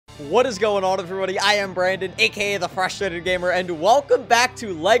What is going on, everybody? I am Brandon, aka The Frustrated Gamer, and welcome back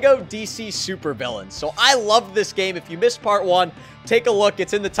to Lego DC Supervillains. So I love this game. If you missed part 1, take a look.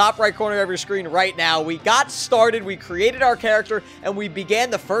 It's in the top right corner of your screen right now. We got started, we created our character, and we began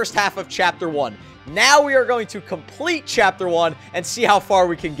the first half of Chapter 1. Now we are going to complete Chapter 1 and see how far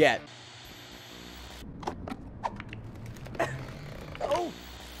we can get. Oh,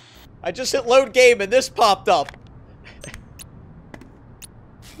 I just hit load game and this popped up.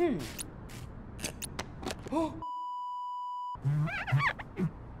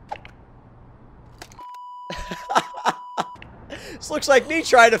 This looks like me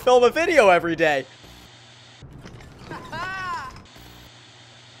trying to film a video every day.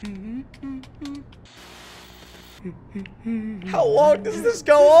 How long does this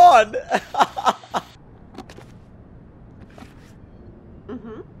go on?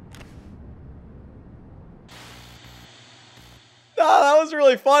 Oh, that was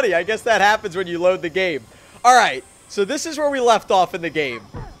really funny. I guess that happens when you load the game. Alright, so this is where we left off in the game.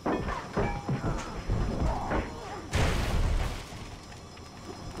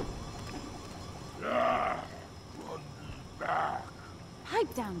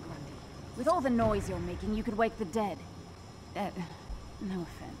 Pipe down, Grundy. With all the noise you're making, you could wake the dead. No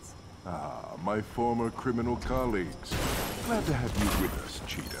offense. Ah, my former criminal colleagues. Glad to have you with us,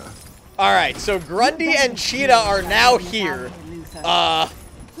 Cheetah. Alright, so Grundy and Cheetah are now here.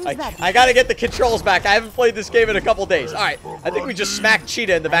 I gotta get the controls back. I haven't played this game in a couple days. Alright, I think we just smacked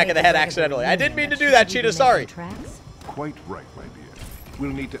Cheetah in the back of the head accidentally. I didn't mean to do that, Cheetah, sorry. Quite right, my dear.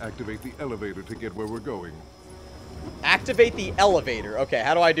 We'll need to activate the elevator to get where we're going. Activate the elevator. Okay,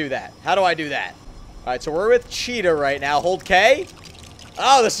 how do I do that? How do I do that? Alright, so we're with Cheetah right now. Hold K.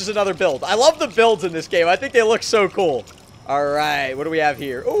 Oh, this is another build. I love the builds in this game. I think they look so cool. Alright, what do we have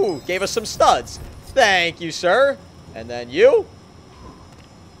here? Ooh, gave us some studs. Thank you, sir. And then you.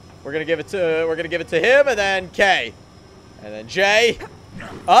 We're gonna give it to him, and then K. And then J.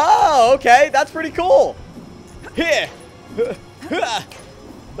 Oh, okay, that's pretty cool. Here.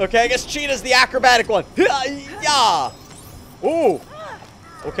 Okay, I guess Cheetah's the acrobatic one. Yeah. Ooh.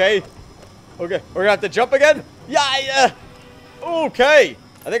 Okay. Okay, we're gonna have to jump again? Yeah. Okay.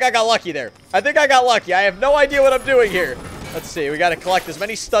 I think I got lucky there. I think I got lucky. I have no idea what I'm doing here. Let's see. We gotta collect as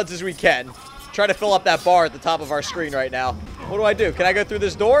many studs as we can. Try to fill up that bar at the top of our screen right now. What do I do? Can I go through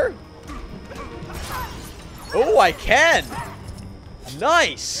this door? Oh, I can.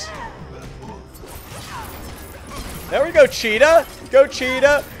 Nice. There we go, Cheetah. Go,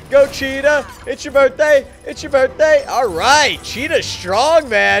 Cheetah. Go, Cheetah. It's your birthday. It's your birthday. All right. Cheetah's strong,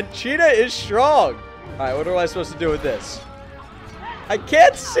 man. Cheetah is strong. All right, what am I supposed to do with this? I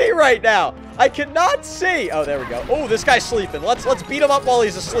can't see right now. I cannot see. Oh, there we go. Oh, this guy's sleeping. Let's beat him up while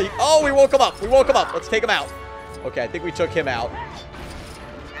he's asleep. Oh, we woke him up. We woke him up. Let's take him out. Okay, I think we took him out.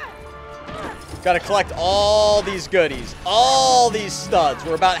 Got to collect all these goodies. All these studs.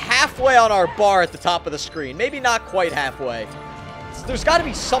 We're about halfway on our bar at the top of the screen. Maybe not quite halfway. There's got to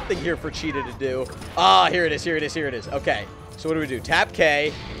be something here for Cheetah to do. Ah, here it is. Here it is. Here it is. Okay, so what do? Tap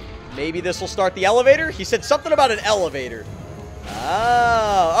K. Maybe this will start the elevator? He said something about an elevator.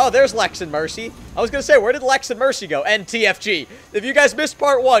 Oh, there's Lex and Mercy. I was going to say, where did Lex and Mercy go? And TFG. If you guys missed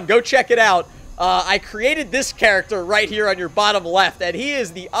part 1, go check it out. I created this character right here on your bottom left, and he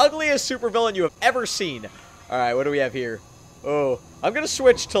is the ugliest supervillain you have ever seen. All right, what do we have here? Oh, I'm going to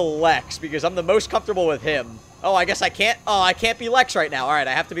switch to Lex because I'm the most comfortable with him. Oh, I guess I can't. Oh, I can't be Lex right now. All right,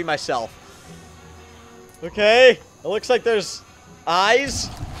 I have to be myself. Okay, it looks like there's eyes.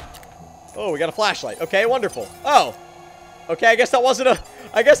 Oh, we got a flashlight. Okay, wonderful. Oh. Okay, I guess that wasn't a...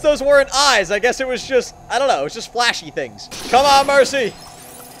 I guess those weren't eyes. I guess it was just... I don't know. It was just flashy things. Come on, Mercy.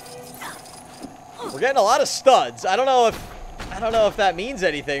 We're getting a lot of studs. I don't know if that means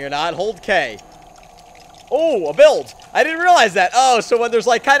anything or not. Hold K. Oh, a build. I didn't realize that. Oh, so when there's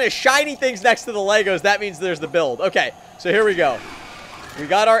like kind of shiny things next to the Legos, that means there's the build. Okay, so here we go. We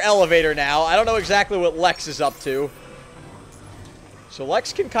got our elevator now. I don't know exactly what Lex is up to. So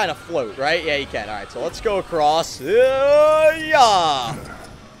Lex can kind of float, right? Yeah, he can. All right, so let's go across. Yeah.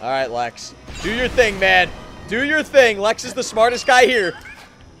 All right, Lex. Do your thing, man. Do your thing. Lex is the smartest guy here.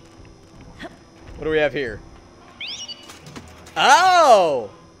 What do we have here? Oh.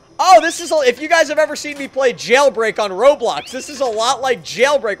 Oh, this is... If you guys have ever seen me play Jailbreak on Roblox, this is a lot like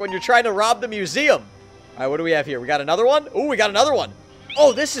Jailbreak when you're trying to rob the museum. All right, what do we have here? We got another one? Oh, we got another one.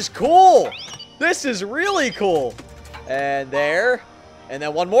 Oh, this is cool. This is really cool. And there... And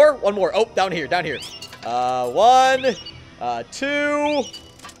then one more. One more. Oh, down here. Down here. 1, 2,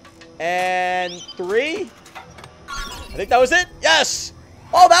 and 3. I think that was it. Yes.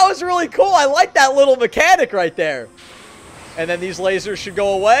 Oh, that was really cool. I like that little mechanic right there. And then these lasers should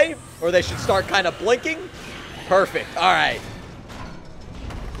go away, or they should start kind of blinking. Perfect. All right.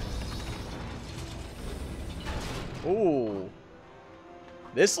 Ooh.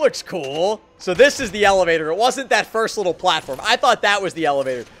 This looks cool. So this is the elevator. It wasn't that first little platform. I thought that was the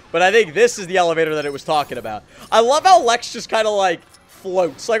elevator, but I think this is the elevator that it was talking about. I love how Lex just kind of like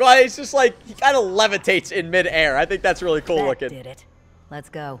floats. Like, well, it's just like he kind of levitates in midair. I think that's really cool That looking. did it. Let's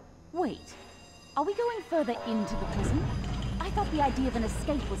go. Wait, are we going further into the prison? I thought the idea of an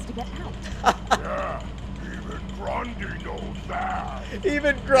escape was to get out. Yeah, even Grundy knows that.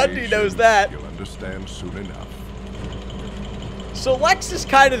 Even Grundy knows that. You'll understand soon enough. So Lex is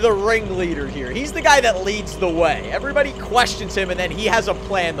kind of the ringleader here. He's the guy that leads the way. Everybody questions him, and then he has a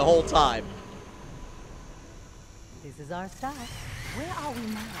plan the whole time. This is our stop. Where are we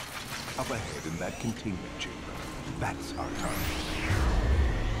now? Up ahead in that containment chamber. That's our target.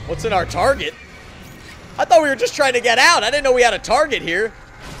 What's in our target? I thought we were just trying to get out. I didn't know we had a target here.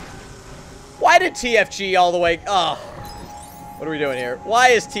 Why did TFG all the way... Oh. What are we doing here? Why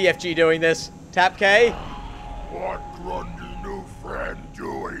is TFG doing this? Tap K? What Grundy new friend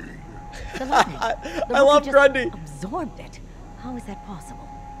doing? I love Grundy. Absorbed it. How is that possible?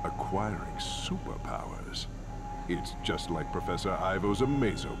 Acquiring superpowers. It's just like Professor Ivo's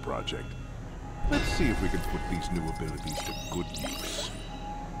Amazo project. Let's see if we can put these new abilities to good use.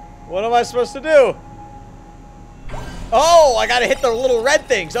 What am I supposed to do? Oh, I gotta hit the little red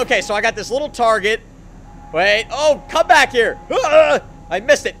things. Okay, so I got this little target. Wait. Oh, come back here. I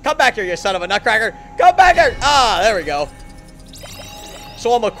missed it. Come back here, you son of a nutcracker. Come back here. Ah, there we go.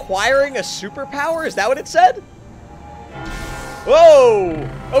 So I'm acquiring a superpower? Is that what it said? Whoa.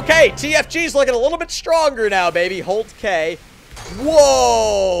 Okay, TFG's looking a little bit stronger now, baby. Hold K.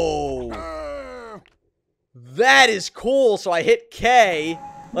 Whoa. That is cool. So I hit K.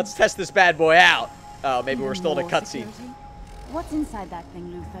 Let's test this bad boy out. Oh, maybe we're still in a cutscene. What's inside that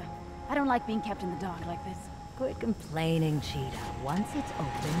thing, Luther? I don't like being kept in the dark like this. Quit complaining, Cheetah. Once it's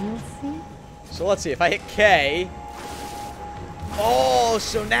open, you'll see. So let's see. If I hit K. Oh,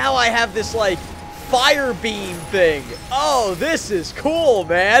 so now I have this, like, fire beam thing. Oh, this is cool,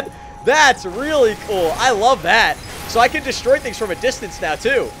 man. That's really cool. I love that. So I can destroy things from a distance now,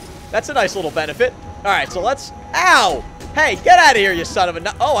 too. That's a nice little benefit. All right, so let's... Ow! Hey, get out of here, you son of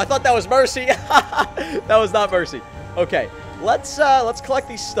a... Oh, I thought that was Mercy. That was not Mercy. Okay, let's collect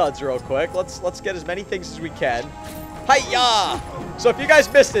these studs real quick. Let's get as many things as we can. Hi-ya! So if you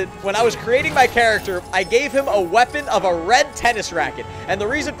guys missed it, when I was creating my character, I gave him a weapon of a red tennis racket. And the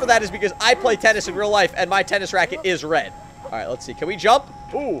reason for that is because I play tennis in real life, and my tennis racket is red. All right, let's see. Can we jump?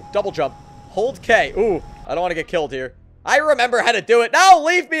 Ooh, double jump. Hold K. Ooh, I don't want to get killed here. I remember how to do it. No,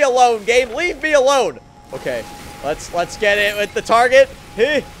 leave me alone, game. Leave me alone. Okay, let's get it with the target.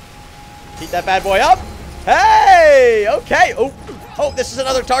 Hey, heat that bad boy up. Hey, okay. Oh, this is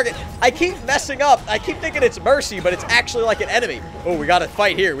another target. I keep messing up. I keep thinking it's Mercy, but it's actually like an enemy. Oh, we got to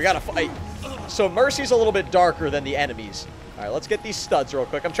fight here. We got to fight. So Mercy's a little bit darker than the enemies. All right, let's get these studs real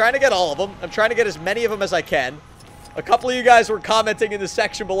quick. I'm trying to get all of them. I'm trying to get as many of them as I can. A couple of you guys were commenting in the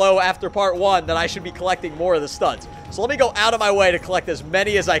section below after part 1 that I should be collecting more of the studs. So let me go out of my way to collect as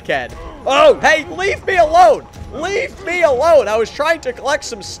many as I can. Oh, hey, leave me alone. Leave me alone. I was trying to collect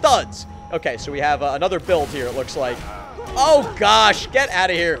some studs. Okay, so we have another build here, it looks like. Oh, gosh. Get out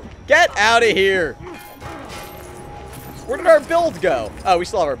of here. Get out of here. Where did our build go? Oh, we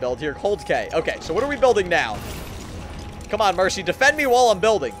still have our build here. Hold K. Okay, so what are we building now? Come on, Mercy. Defend me while I'm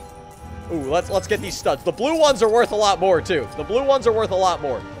building. Ooh, let's get these studs. The blue ones are worth a lot more, too. The blue ones are worth a lot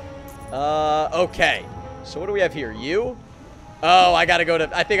more. Okay. So what do we have here? You? Oh, I gotta go to...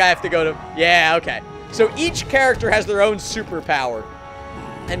 I think I have to go to... Yeah, okay. So each character has their own superpower.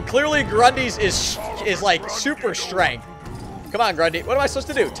 And clearly Grundy's is like super strength. Come on, Grundy. What am I supposed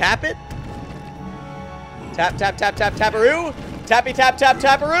to do? Tap it? Tap, tap, tap, tap, taparoo? Tappy, tap, tap,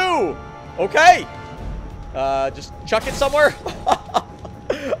 taparoo. Okay. Just chuck it somewhere.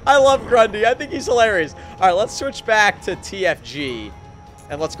 I love Grundy. I think he's hilarious. All right, let's switch back to TFG.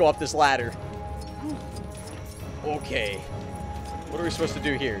 And let's go up this ladder. Okay. What are we supposed to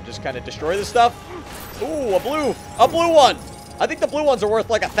do here? Just kind of destroy this stuff? Ooh, a blue one. I think the blue ones are worth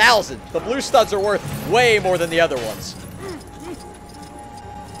like 1,000. The blue studs are worth way more than the other ones.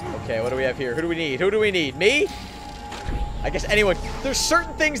 Okay, what do we have here? Who do we need? Who do we need? Me? I guess anyone. There's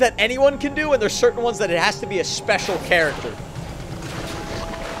certain things that anyone can do, and there's certain ones that it has to be a special character.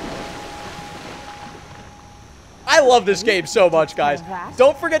 I love this game so much, guys.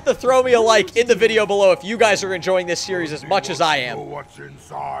 Don't forget to throw me a like in the video below if you guys are enjoying this series as much as I am. What's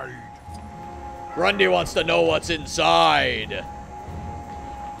inside? Grundy wants to know what's inside.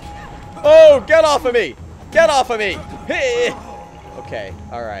 Oh, get off of me. Get off of me! Hey! Okay,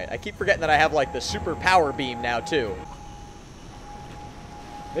 alright. I keep forgetting that I have, like, the super power beam now, too.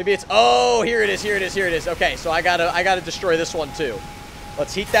 Maybe it's... Oh, here it is, here it is, here it is. Okay, so I gotta destroy this one, too.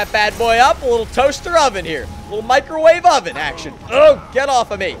 Let's heat that bad boy up. A little toaster oven here. A little microwave oven action. Oh, get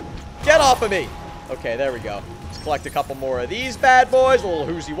off of me. Get off of me. Okay, there we go. Let's collect a couple more of these bad boys. A little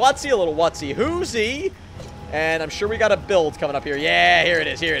whoozy-watsy, a little watsy-whoozy. And I'm sure we got a build coming up here. Yeah, here it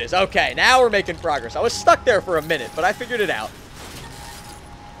is, here it is. Okay, now we're making progress. I was stuck there for a minute, but I figured it out.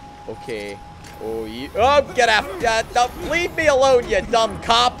 Okay. Oh, get out. Don't leave me alone, you dumb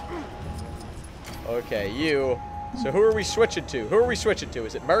cop. Okay, you. So who are we switching to? Who are we switching to?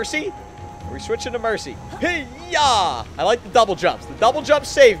 Is it Mercy? Are we switching to Mercy? Hey-ya! I like the double jumps. The double jumps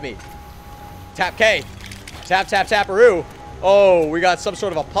save me. Tap K. Tap, tap, taparoo. Oh, we got some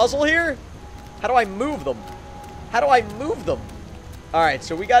sort of a puzzle here? How do I move them? How do I move them? All right,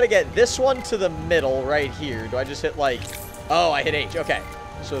 so we got to get this one to the middle right here. Do I just hit, like... Oh, I hit H. Okay.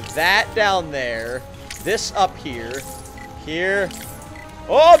 So that down there. This up here. Here.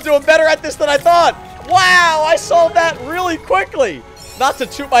 Oh, I'm doing better at this than I thought. Wow, I solved that really quickly. Not to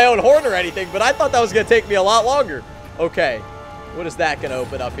toot my own horn or anything, but I thought that was going to take me a lot longer. Okay. What is that going to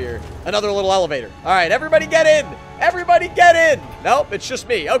open up here? Another little elevator. All right, everybody get in. Everybody get in. Nope, it's just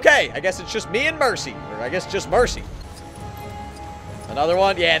me. Okay, I guess it's just me and Mercy. Or I guess just Mercy. Another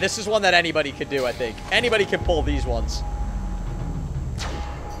one. Yeah, this is one that anybody could do, I think. Anybody can pull these ones.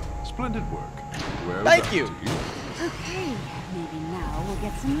 Splendid work. Well Thank done you. to you. Okay, maybe now we'll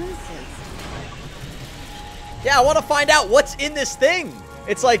get some answers. Yeah, I want to find out what's in this thing.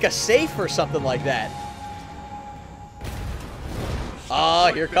 It's like a safe or something like that.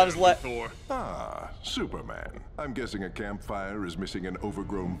 Ah, here comes Ah, Superman. I'm guessing a campfire is missing an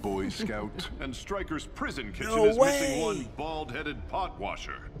overgrown Boy Scout. And Stryker's prison kitchen No is way. missing one bald-headed pot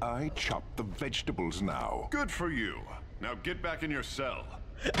washer. I chop the vegetables now. Good for you. Now get back in your cell.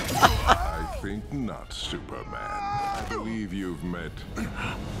 I think not, Superman. I believe you've met...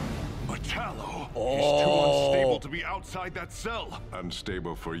 Metallo. He's too unstable to be outside that cell.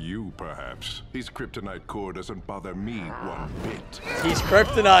 Unstable for you, perhaps. His kryptonite core doesn't bother me one bit. He's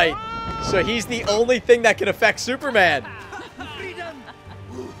kryptonite. So he's the only thing that can affect Superman.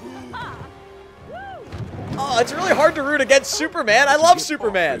 Oh, it's really hard to root against Superman. I love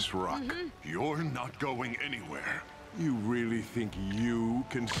Superman. This rock. You're not going anywhere. You really think you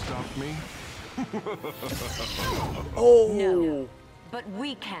can stop me? Oh. No, but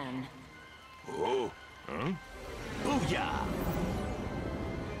we can. Oh. Huh? Booyah!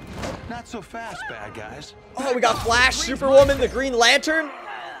 Not so fast, bad guys. Oh, we got Flash, Superwoman, the Green Lantern.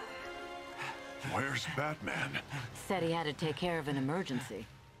 Where's Batman? Said he had to take care of an emergency.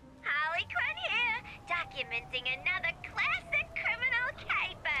 Harley Quinn here, documenting another classic criminal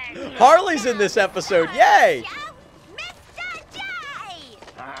caper. Harley's in this episode. Yay! Mr. J!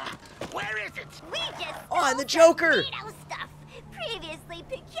 Where is it? We just Oh, and the stole Joker. some Tornado stuff, previously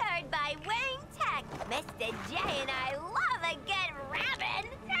procured by Wayne Tech. Mr. J and I love a good rabbit,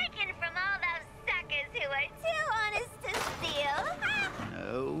 taken from all those suckers who are too honest to steal.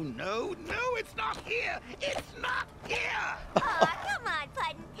 No, it's not here. It's not here. Oh, come on,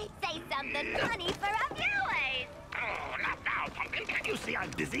 Puddin'. Say something funny for a viewers. Oh, not now, Pumpkin. Can't you see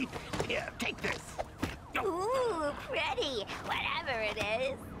I'm busy? Here, take this. Ooh, pretty. Whatever it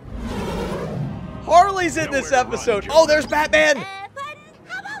is. Harley's in this episode. Oh, there's Batman. Puddin',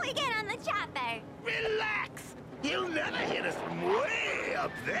 how about we get on the chopper? Relax. You'll never hit us from way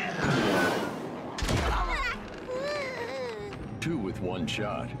up there. Two with one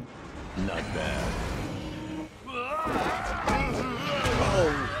shot. Not bad.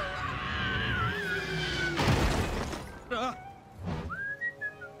 Oh.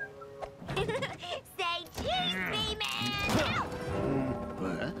 Say cheese, B-Man!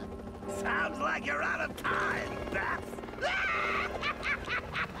 Sounds like you're out of time, Bats.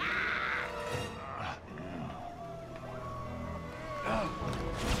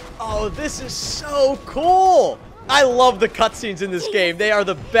 Oh, this is so cool. I love the cutscenes in this game. They are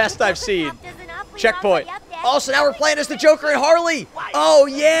the best I've seen. Checkpoint. Oh, so now we're playing as the Joker and Harley. Oh,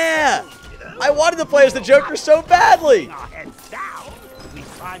 yeah. I wanted to play as the Joker so badly.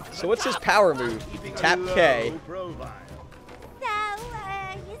 So what's his power move? Tap K. So,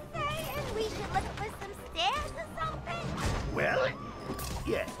 you saying we should look for some stairs or something? Well,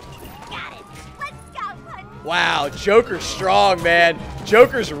 yes. Got it. Let's go, Puddin'. Wow, Joker's strong, man.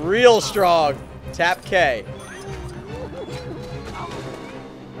 Joker's real strong. Tap K.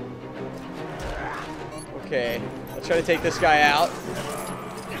 Okay, let's try to take this guy out.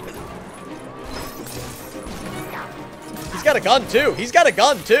 He's got a gun, too. He's got a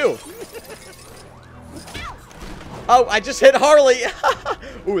gun, too. Oh, I just hit Harley.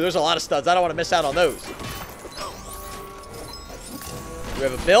 Ooh, there's a lot of studs. I don't want to miss out on those. Do we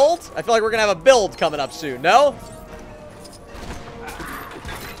have a build? I feel like we're going to have a build coming up soon. No?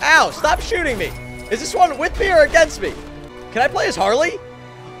 Ow, stop shooting me. Is this one with me or against me? Can I play as Harley?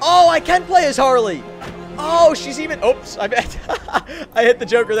 Oh, I can play as Harley. Oh, she's even... Oops, I hit the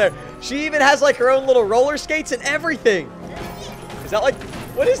Joker there. She even has, like, her own little roller skates and everything. Is that, like...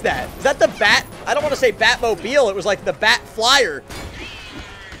 What is that? Is that the Bat... I don't want to say Batmobile. It was, like, the Bat Flyer.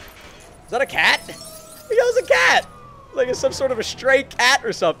 Is that a cat? Yeah, it was a cat. Like, it's some sort of a stray cat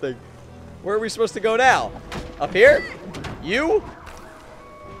or something. Where are we supposed to go now? Up here? You?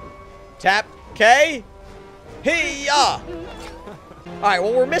 Tap K? Hey-ya! Alright,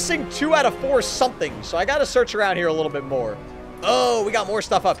 well, we're missing 2 out of 4 something, so I gotta search around here a little bit more. Oh, we got more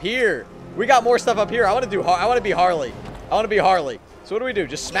stuff up here. We got more stuff up here. I want to be Harley. I want to be Harley. So what do?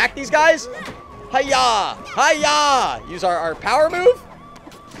 Just smack these guys? Hi-ya! Hi-ya! Use our power move?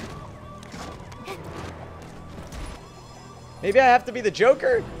 Maybe I have to be the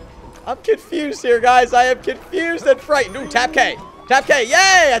Joker? I'm confused here, guys. I am confused and frightened. Ooh, tap K. Tap K.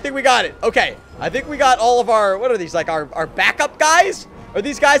 Yay! I think we got it. Okay. I think we got all of our... What are these? Like our backup guys? Are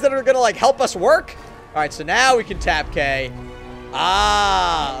these guys that are going to, like, help us work? All right, so now we can tap K.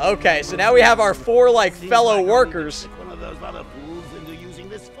 Ah, okay. So now we have our 4, like, fellow workers. One of those other fools into using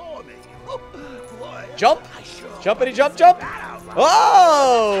this for me. Boy, jump. Jumpity jump jump.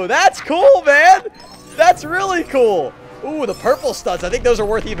 Oh, that's cool, man. That's really cool. Ooh, the purple studs. I think those are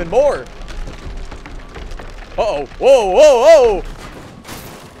worth even more. Uh-oh. Whoa, whoa, whoa.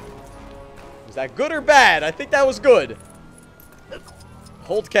 Was that good or bad? I think that was good.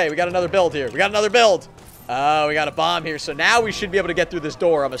 Hold K. We got another build here. We got another build. Oh, we got a bomb here. So now we should be able to get through this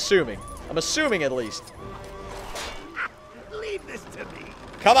door, I'm assuming. I'm assuming at least. leave this to me.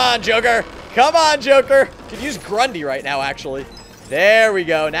 Come on, Joker. Come on, Joker. Could use Grundy right now, actually. There we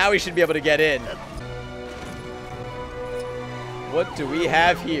go. Now we should be able to get in. What do we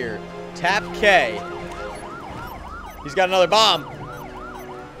have here? Tap K. He's got another bomb.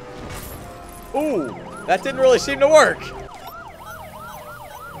 Ooh, that didn't really seem to work.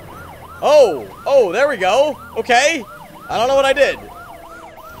 Oh, there we go. Okay. I don't know what I did.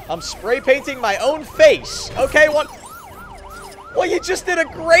 I'm spray painting my own face. Okay, what? Well, you just did a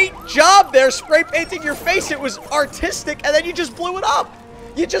great job there spray painting your face. It was artistic, and then you just blew it up.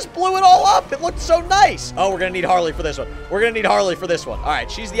 You just blew it all up. It looked so nice. Oh, we're going to need Harley for this one. We're going to need Harley for this one. All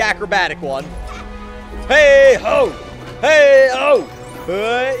right, she's the acrobatic one. Hey, ho. Hey, oh.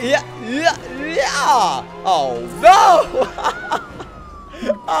 Yeah. Oh, no.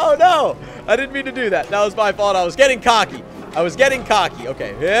 Oh, no. I didn't mean to do that. That was my fault. I was getting cocky.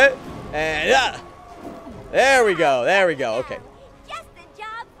 Okay. And yeah. There we go. Okay. Just a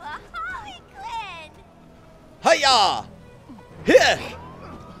job for Harley Quinn. Hiya! Here.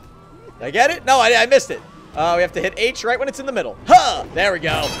 Did I get it? No, I missed it. We have to hit H right when it's in the middle. Huh! There we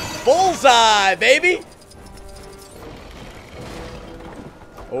go. Bullseye, baby.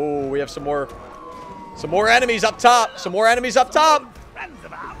 Oh, we have some more enemies up top. Friends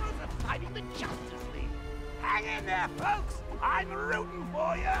of ours are fighting the Justice League. Hang in there, folks. I'm rooting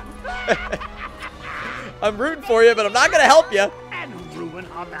for you. I'm rooting for you, but I'm not going to help you. And ruin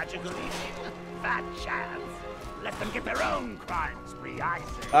our magical evening. Fat chance. Let them get their own crime spree, I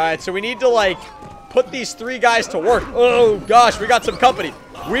say. All right, so we need to, like, put these 3 guys to work. Oh, gosh, we got some company.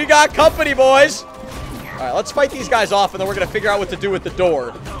 We got company, boys. All right, let's fight these guys off, and then we're going to figure out what to do with the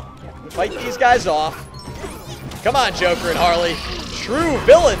door. Fight these guys off. Come on, Joker and Harley. True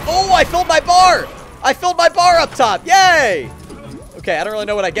villain. Oh, I filled my bar. I filled my bar up top. Yay. Okay, I don't really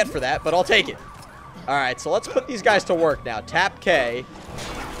know what I get for that, but I'll take it. All right, so let's put these guys to work now. Tap K.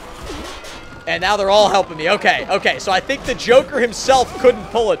 And now they're all helping me. Okay, so I think the Joker himself couldn't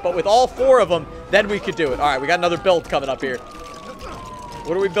pull it, but with all 4 of them, then we could do it. All right, we got another build coming up here.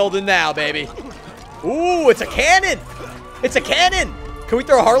 What are we building now, baby? Ooh, it's a cannon. It's a cannon. Can we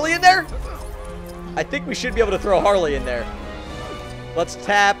throw Harley in there? I think we should be able to throw Harley in there. Let's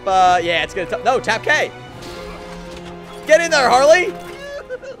tap, yeah, it's gonna, no, tap K. Get in there, Harley.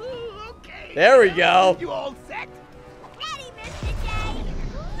 Okay. There we go. You all set? Ready, Mr. J.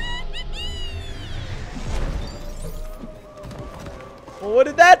 Well, what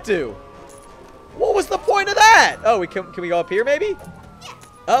did that do? What was the point of that? Oh, can we go up here, maybe?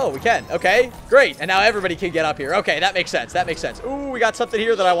 Oh, we can. Okay, great. And now everybody can get up here. Okay, that makes sense. Ooh, we got something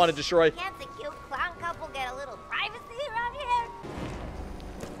here that I want to destroy. Can't the cute clown couple get a little privacy around here?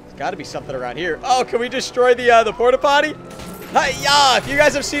 There's got to be something around here. Oh, can we destroy the porta potty? Hi-ya! If you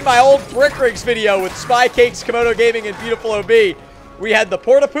guys have seen my old Brick Rigs video with Spy Cakes, Camodo Gaming, and Beautiful OB, we had the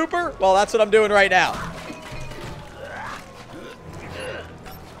porta pooper. Well, that's what I'm doing right now.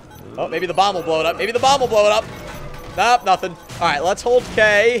 Oh, maybe the bomb will blow it up. Maybe the bomb will blow it up. Nope, nothing. All right, let's hold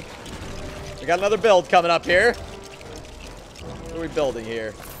K. We got another build coming up here. What are we building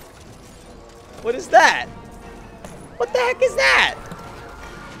here? What is that? What the heck is that?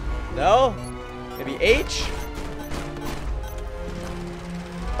 No? Maybe H?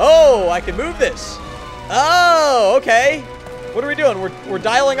 Oh, I can move this. Oh, okay. What are we doing? We're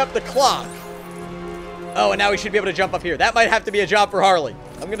dialing up the clock. Oh, and now we should be able to jump up here. That might have to be a job for Harley.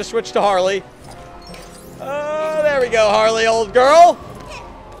 I'm going to switch to Harley. Oh, there we go, Harley, old girl.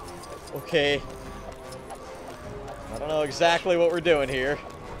 Okay. I don't know exactly what we're doing here.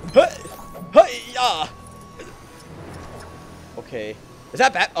 Okay. Is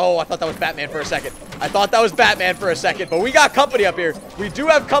that Bat? Oh, I thought that was Batman for a second. I thought that was Batman for a second, but we got company up here. We do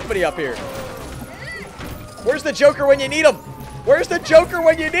have company up here. Where's the Joker when you need him? Where's the Joker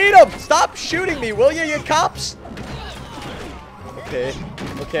when you need him? Stop shooting me, will you cops? Okay.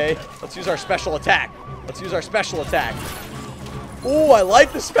 Okay. Let's use our special attack. Let's use our special attack. Ooh, I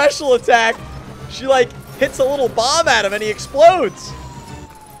like the special attack. She, like, hits a little bomb at him and he explodes.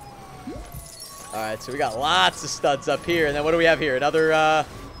 Alright, so we got lots of studs up here. And then what do we have here? Another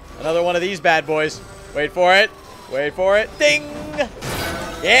one of these bad boys. Wait for it. Wait for it. Ding!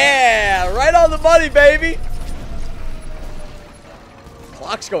 Yeah! Right on the money, baby!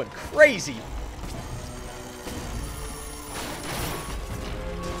 Clock's going crazy.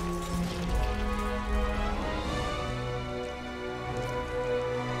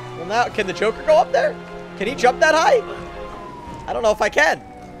 Well, now, can the Joker go up there? Can he jump that high? I don't know if I can.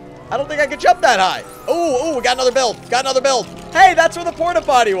 I don't think I can jump that high. Ooh, we got another build. Got another build. Hey, that's where the porta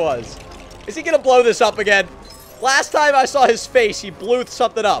potty was. Is he going to blow this up again? Last time I saw his face, he blew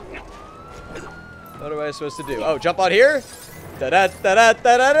something up. What am I supposed to do? Oh, jump on here? That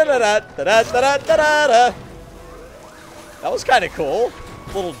was kind of cool.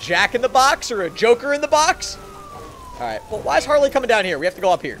 A little Jack in the box or a Joker in the box. All right. Well, why is Harley coming down here? We have to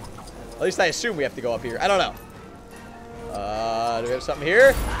go up here. At least I assume we have to go up here. I don't know. Do we have something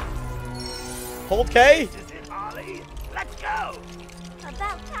here? Hold K. Harley, let's go.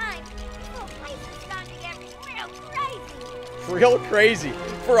 About time. This whole place is starting to get real crazy. Real crazy.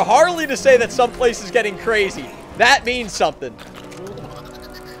 For Harley to say that some place is getting crazy, that means something.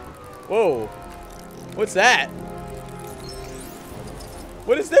 Whoa. What's that?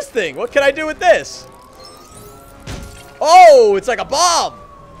 What is this thing? What can I do with this? Oh, it's like a bomb.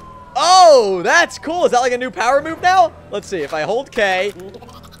 Oh, that's cool. Is that like a new power move now? Let's see. If I hold K.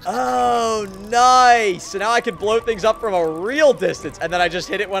 Oh, nice. So now I can blow things up from a real distance. And then I just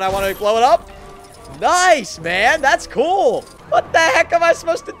hit it when I want to blow it up. Nice, man. That's cool. What the heck am I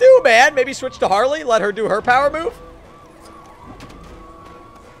supposed to do, man? Maybe switch to Harley? Let her do her power move?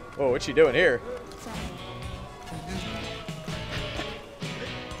 Whoa, what's she doing here?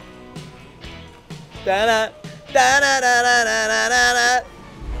 Da-da, da-da-da-da-da-da-da.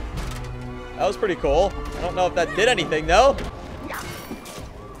 That was pretty cool. I don't know if that did anything, though.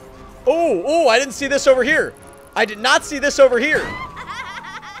 Oh, I didn't see this over here. I did not see this over here.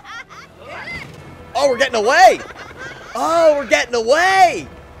 Oh, we're getting away. Oh, we're getting away.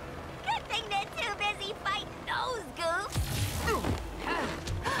 Good thing they're too busy fighting those goofs.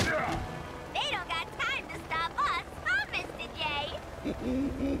 They don't got time to stop us, huh, Mr. J?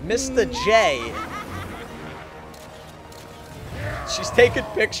 Mr. J. She's taking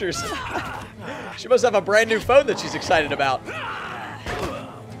pictures. She must have a brand new phone that she's excited about.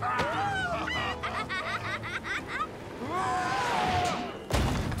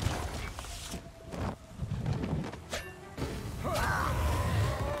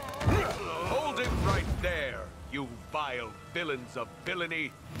 Hold it right there, you vile villains of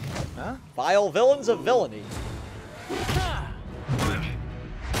villainy. Huh? Vile villains of villainy.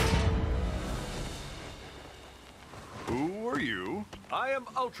 Who are you? I am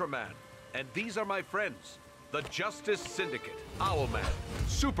Ultraman, and these are my friends. The Justice Syndicate, Owlman,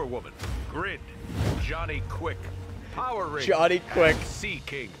 Superwoman, Grid, Johnny Quick, Power Ranger, Johnny Quick. and Sea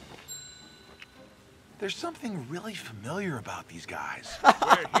King. There's something really familiar about these guys.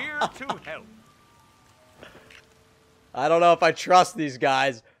 We're here to help. I don't know if I trust these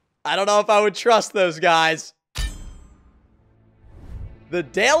guys. I don't know if I would trust those guys. The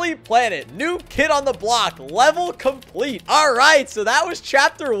Daily Planet, new kid on the block, level complete. All right, so that was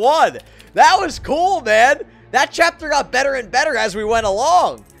chapter 1. That was cool, man. That chapter got better and better as we went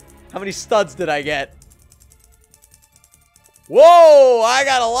along. How many studs did I get? Whoa, I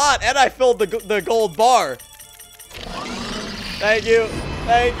got a lot, and I filled the gold bar. Thank you,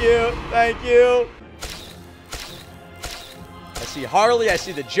 thank you, thank you. I see Harley, I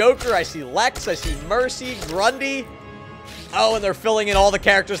see the Joker, I see Lex, I see Mercy, Grundy. Oh, and they're filling in all the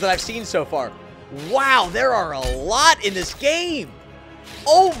characters that I've seen so far. Wow, there are a lot in this game.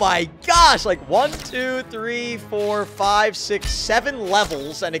 Oh my gosh, like 1, 2, 3, 4, 5, 6, 7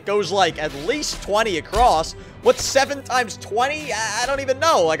 levels, and it goes like at least 20 across. What's 7 times 20? I don't even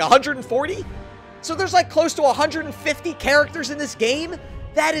know, like 140? So there's like close to 150 characters in this game?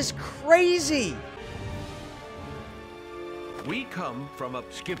 That is crazy. We come from a...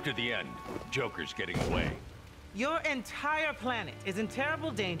 Skip to the end. Joker's getting away. Your entire planet is in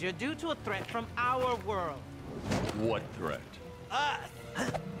terrible danger due to a threat from our world. What threat?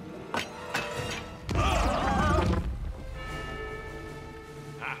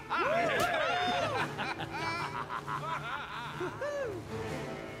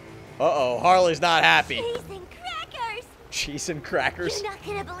 Uh-oh, Harley's not happy. Cheese and crackers! Cheese and crackers? You're not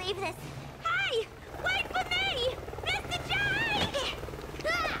gonna believe this. Hey! Wait for me! Mr. J!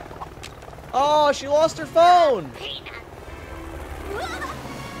 Ah! Oh, she lost her phone. Peanuts!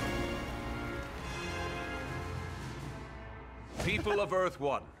 People of Earth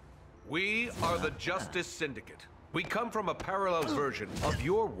 1, we are the Justice Syndicate. We come from a parallel version of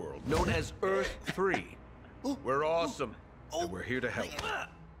your world known as Earth 3. We're awesome, and we're here to help.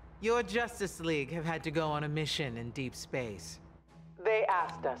 Your Justice League have had to go on a mission in deep space. They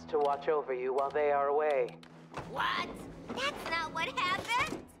asked us to watch over you while they are away. What? That's not what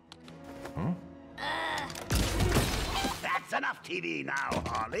happened! That's enough TV now,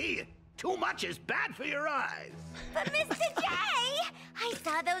 Harley. Too much is bad for your eyes. But Mr. J! I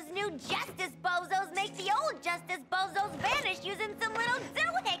saw those new Justice Bozos make the old Justice Bozos vanish using some little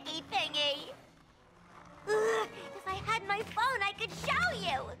doohickey thingy. Ugh, if I had my phone, I could show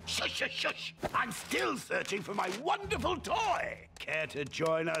you. Shush, shush, shush. I'm still searching for my wonderful toy. Care to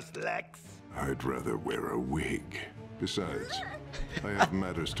join us, Lex? I'd rather wear a wig. Besides, I have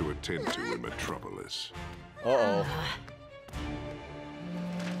matters to attend to in Metropolis. Uh-oh.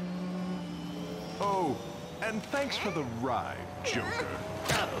 Oh, and thanks for the ride, Joker.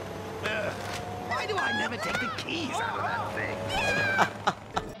 Why do I never take the keys out of that thing?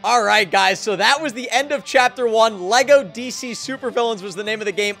 Alright guys, so that was the end of Chapter 1. Lego DC Supervillains was the name of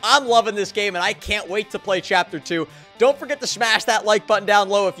the game. I'm loving this game and I can't wait to play Chapter 2. Don't forget to smash that like button down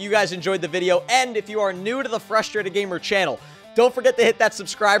low if you guys enjoyed the video. And if you are new to the Frustrated Gamer channel, don't forget to hit that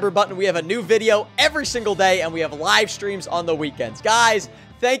subscriber button. We have a new video every single day and we have live streams on the weekends. Guys,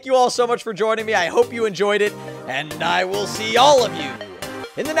 thank you all so much for joining me. I hope you enjoyed it and I will see all of you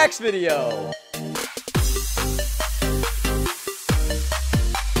in the next video.